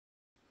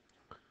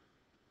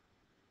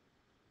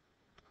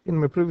In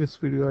my previous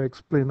video, I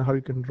explained how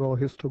you can draw a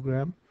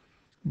histogram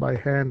by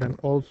hand and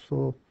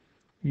also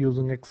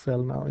using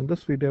Excel. Now, in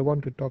this video, I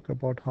want to talk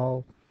about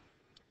how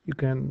you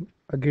can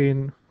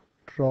again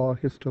draw a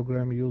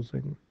histogram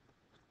using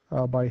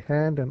by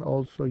hand and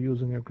also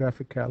using a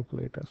graphic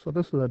calculator. So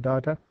this is the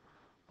data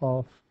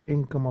of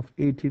income of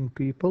 18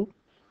 people.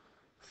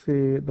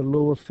 Say the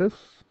lowest is,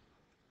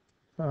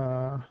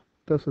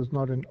 this is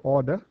not in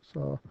order,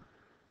 so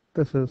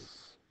this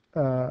is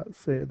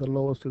say the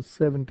lowest is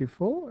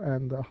 74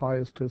 and the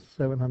highest is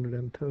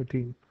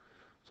 713.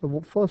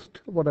 So first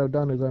what I've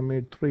done is I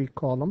made 3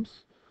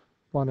 columns.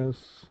 One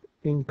is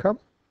income,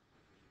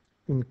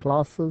 in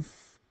classes,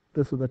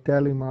 this is the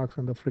tally marks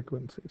and the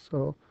frequency.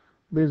 So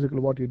basically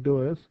what you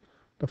do is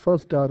the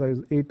first data is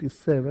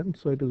 87,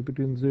 so it is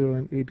between 0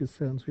 and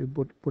 87, so you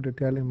put a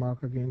tally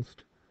mark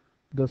against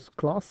this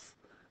class.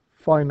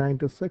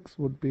 596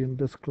 would be in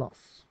this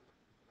class.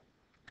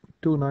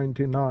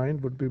 299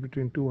 would be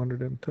between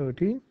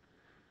 213.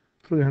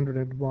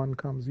 301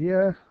 comes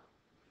here.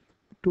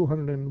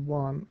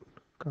 201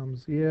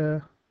 comes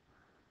here.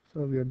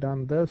 So we have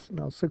done this.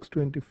 Now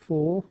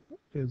 624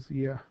 is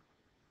here.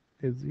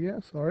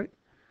 Sorry.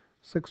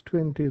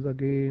 620 is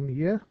again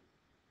here.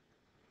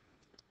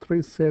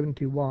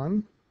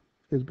 371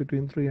 is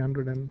between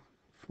 300 and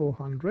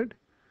 400.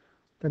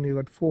 Then you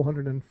got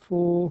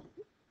 404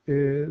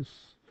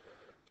 is,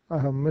 I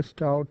have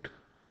missed out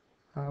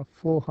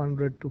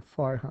 400 to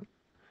 500.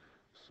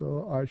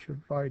 So I should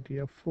write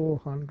here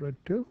 400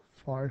 to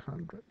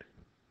 500.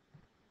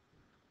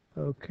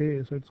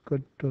 Okay, so it's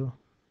good to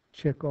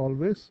check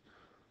always.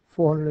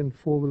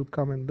 404 will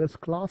come in this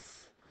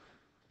class.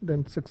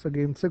 Then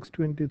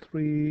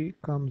 623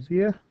 comes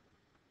here.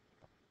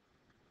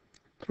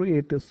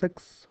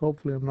 386,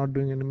 hopefully I'm not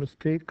doing any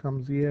mistake,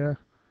 comes here.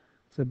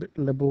 It's a bit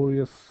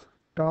laborious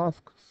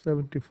task.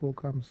 74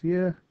 comes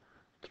here.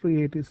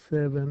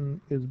 387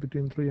 is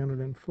between 300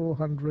 and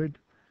 400.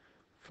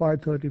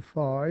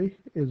 535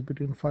 is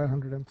between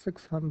 500 and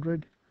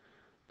 600.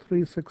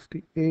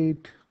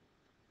 368,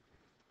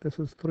 this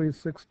is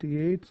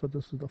 368, so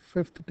this is the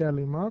 5th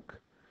tally mark.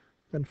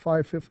 Then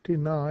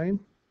 559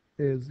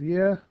 is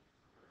here.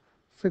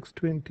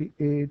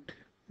 628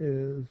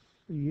 is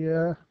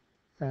here,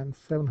 and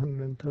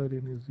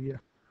 713 is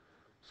here.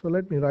 So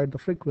let me write the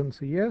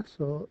frequency here.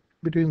 So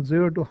between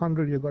 0 to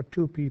 100 you got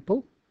 2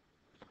 people.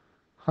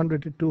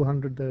 100 to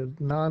 200 there's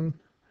none.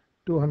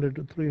 200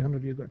 to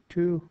 300 you got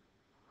 2.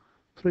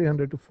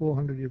 300 to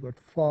 400 you got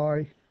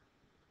 5.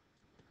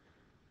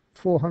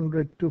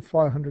 400 to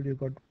 500 you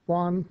got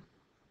 1.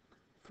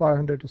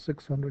 500 to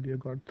 600 you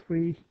got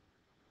 3.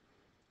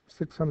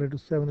 600 to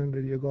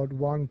 700 you got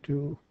 1,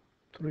 2,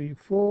 3,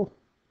 4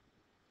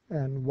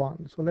 and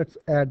 1. So let's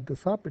add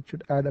this up. It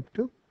should add up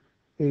to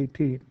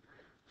 18.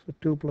 So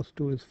 2 plus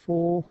 2 is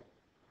 4,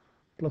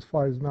 plus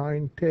 5 is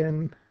 9,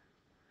 10,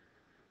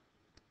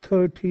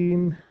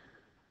 13,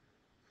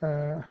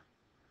 10,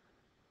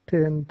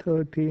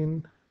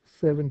 13,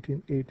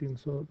 17, 18.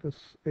 So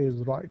this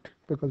is right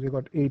because you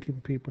got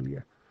 18 people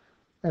here.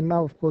 And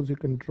now of course you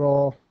can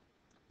draw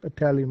a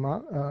tally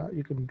mark.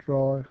 You can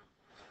draw,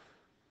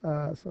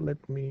 so let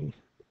me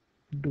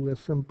do a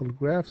simple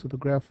graph. So the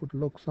graph would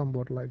look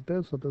somewhat like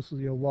this. So this is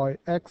your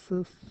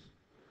y-axis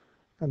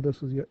and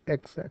this is your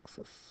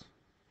x-axis.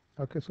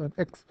 Okay, so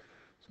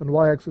on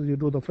y-axis you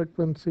do the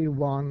frequency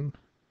 1,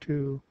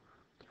 2,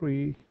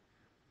 3,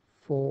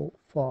 4,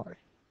 5.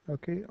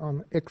 Okay,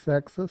 on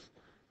x-axis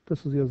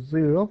this is your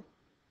 0.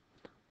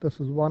 This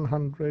is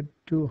 100,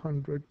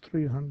 200,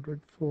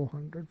 300,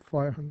 400,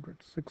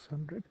 500,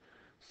 600,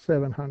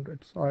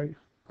 700. So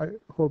I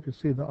hope you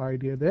see the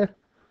idea there.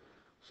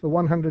 So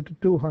 100 to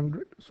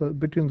 200, so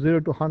between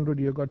 0 to 100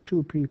 you got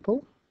 2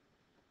 people.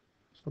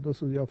 So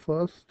this is your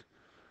first.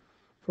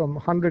 From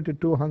 100 to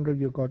 200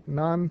 you got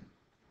none.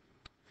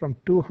 From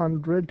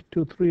 200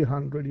 to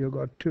 300 you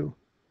got 2.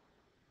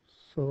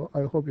 So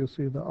I hope you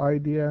see the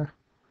idea.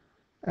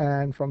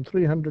 And from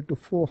 300 to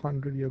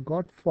 400 you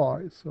got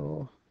 5.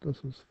 So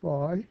this is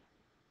 5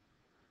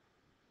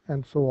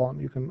 and so on.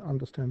 You can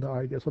understand the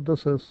idea. So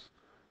this is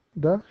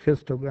the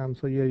histogram.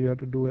 So here you have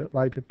to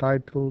write a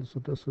title.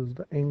 So this is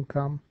the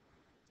income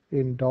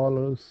in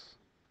dollars,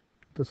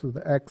 this is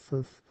the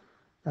axis,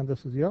 and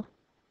this is your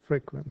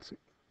frequency.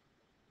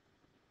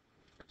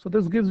 So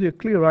this gives you a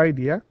clear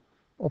idea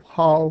of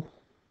how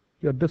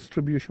your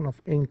distribution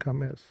of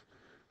income is.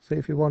 Say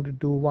if you want to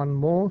do one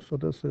more, so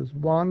this is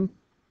 1,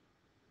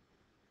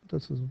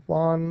 this is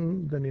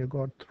 1, then you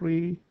got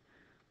 3,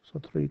 so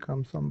 3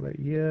 comes somewhere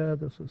here,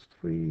 this is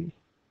 3,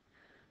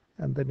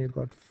 and then you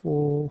got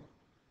 4,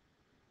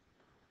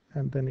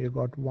 and then you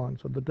got 1.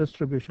 So the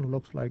distribution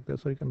looks like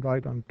this. So you can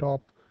write on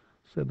top,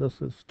 say this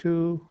is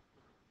 2,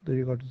 then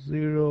you got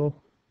 0,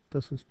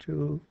 this is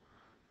 2,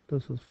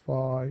 this is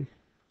 5,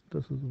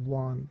 this is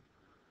 1,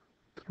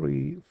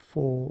 3,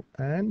 4,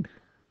 and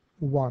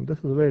 1. This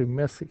is very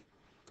messy.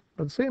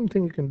 But the same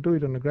thing, you can do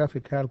it on a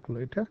graphic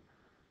calculator.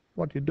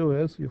 What you do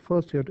is, you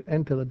have to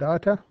enter the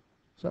data.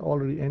 So I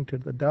already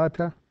entered the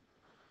data.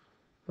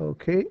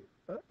 Okay,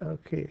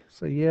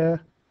 so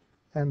here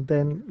and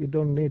then you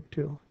don't need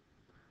to.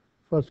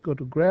 First go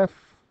to graph,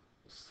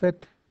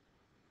 set,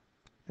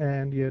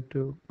 and you have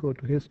to go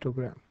to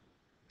histogram.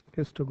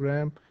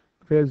 Histogram,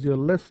 where's your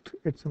list?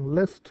 It's in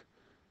list,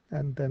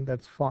 and then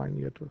that's fine.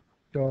 You have to,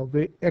 your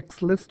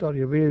X list or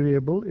your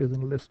variable is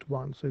in list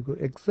 1. So you go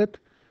exit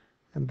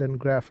and then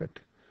graph it.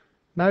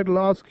 Now it'll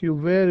ask you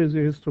where is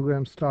your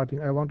histogram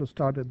starting. I want to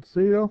start at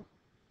 0,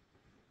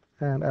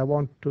 and I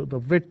want to the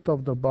width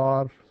of the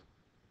bar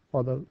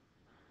or the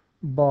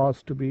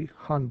bars to be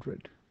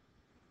 100,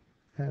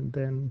 and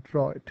then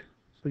draw it.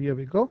 So here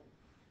we go.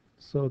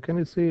 So can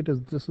you see it is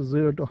this is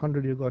 0 to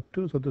 100, you got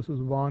 2, so this is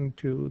 1,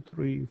 2,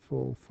 3,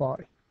 4,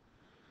 5.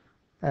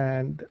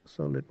 And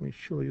so let me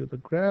show you the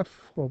graph,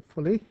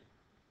 hopefully.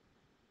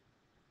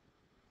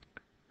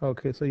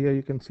 Okay, so here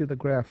you can see the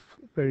graph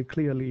very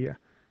clearly here.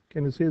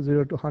 Can you see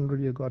 0 to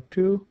 100 you got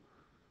 2,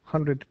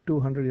 100 to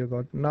 200 you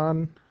got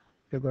none,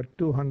 you got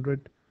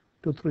 200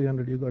 to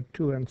 300 you got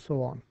 2, and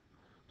so on.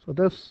 So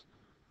this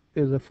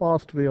is a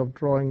fast way of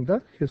drawing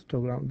the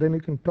histogram. Then you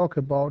can talk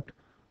about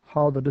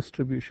how the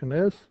distribution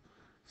is.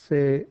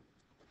 Say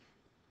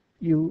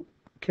you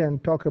can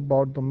talk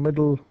about the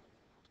middle,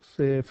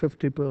 say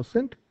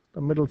 50%.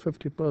 The middle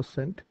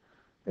 50%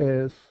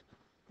 is,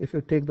 if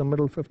you take the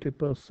middle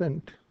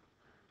 50%,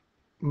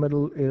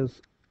 middle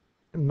is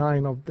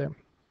 9 of them.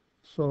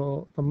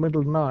 So the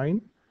middle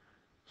 9,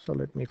 so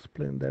let me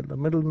explain that. The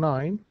middle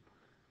 9,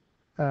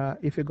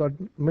 if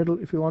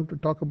you want to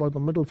talk about the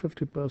middle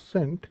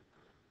 50%,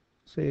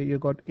 say you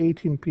got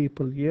 18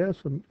 people here,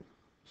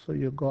 so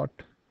you got,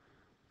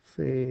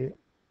 say,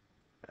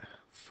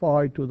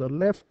 5 to the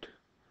left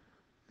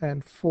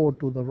and 4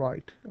 to the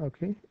right,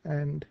 okay,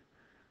 and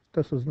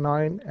this is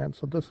 9, and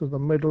so this is the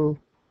middle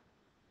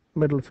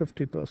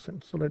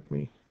 50%. So let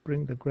me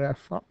bring the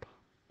graph up.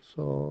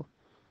 So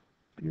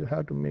you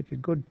have to make a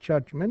good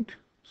judgment.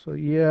 So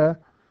yeah,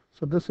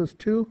 so this is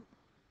 2,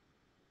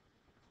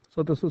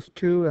 so this is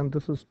 2, and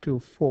this is 2,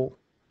 4.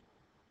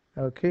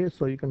 Okay,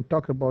 so you can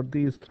talk about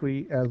these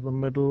three as the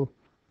middle.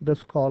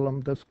 This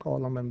column,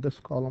 and this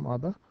column are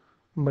the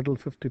middle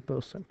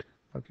 50%.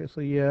 Okay,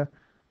 so here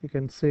you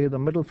can say the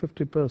middle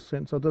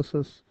 50%. So this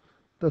is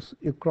this,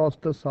 you cross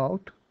this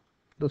out.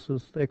 This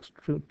is the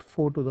extra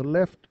 4 to the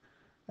left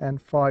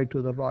and 5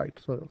 to the right.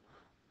 So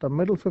the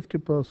middle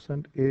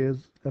 50%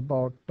 is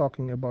about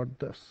talking about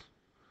this.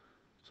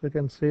 So you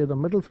can say the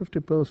middle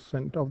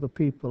 50% of the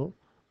people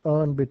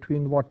earn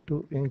between what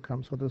two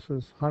income. So this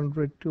is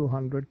 100,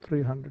 200,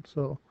 300.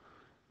 So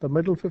the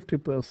middle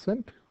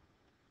 50%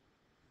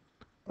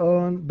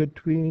 earn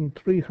between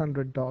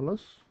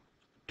 $300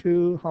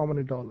 to how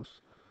many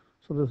dollars?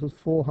 So this is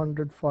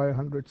 $400,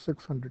 $500,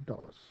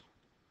 $600.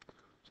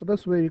 So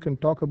this way you can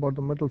talk about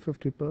the middle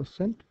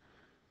 50%.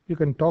 You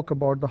can talk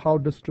about the how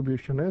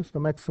distribution is. The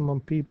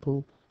maximum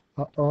people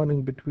are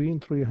earning between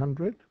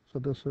 300. So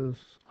this is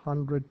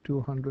 100,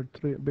 200,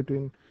 3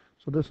 between.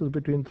 So this is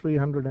between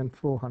 300 and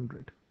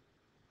 400.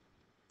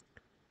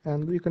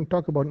 And you can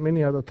talk about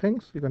many other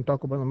things. You can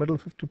talk about the middle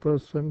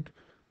 50%.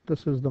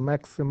 This is the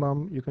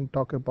maximum. You can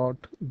talk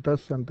about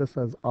this and this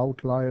as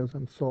outliers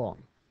and so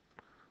on.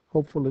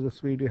 Hopefully this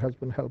video has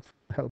been helpful.